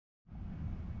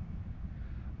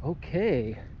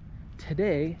Okay,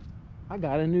 today I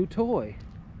got a new toy,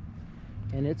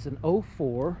 and it's an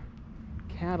 '04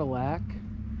 Cadillac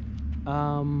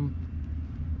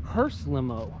hearse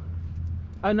limo.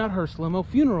 Not hearse limo,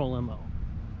 funeral limo.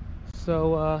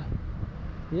 So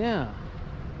yeah,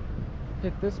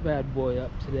 picked this bad boy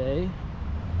up today.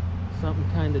 Something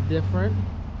kind of different.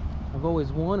 I've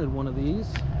always wanted one of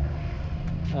these.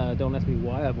 Don't ask me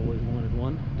why I've always wanted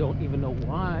one. Don't even know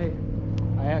why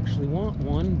I actually want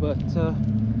one, but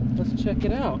let's check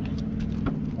it out.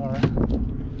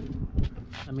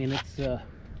 I mean,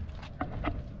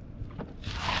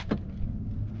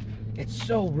 it's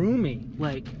so roomy.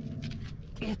 Like,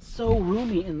 it's so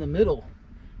roomy in the middle.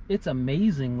 It's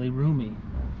amazingly roomy.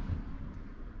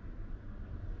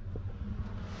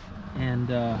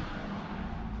 And I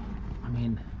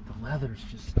mean, the leather's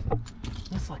just,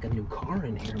 it's like a new car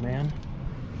in here, man.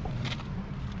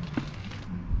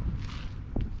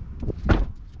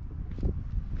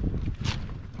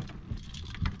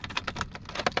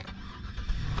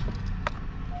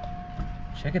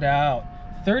 Check it out.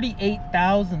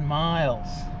 38,000 miles.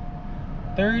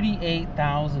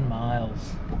 38,000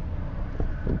 miles.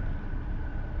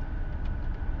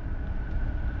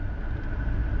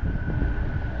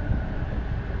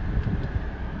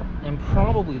 And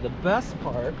probably the best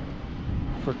part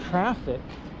for traffic,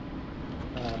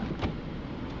 let's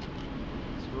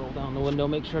roll down the window,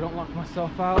 make sure I don't lock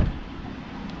myself out.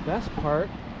 Best part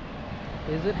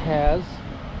is it has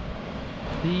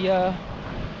the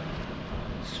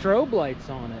strobe lights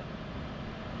on it.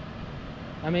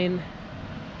 I mean,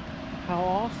 how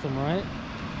awesome, right?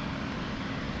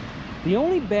 The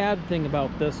only bad thing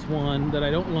about this one that I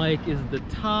don't like is the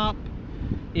top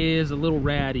is a little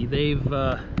ratty. They've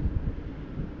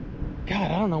God,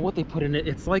 I don't know what they put in it.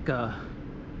 It's like a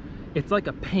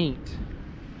paint,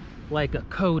 like a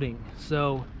coating.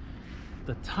 So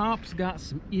the top's got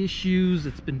some issues.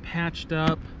 It's been patched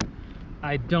up.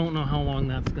 I don't know how long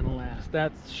that's gonna last.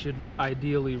 That should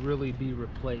ideally really be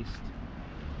replaced.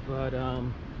 But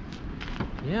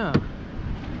yeah,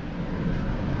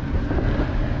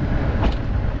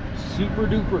 super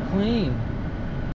duper clean.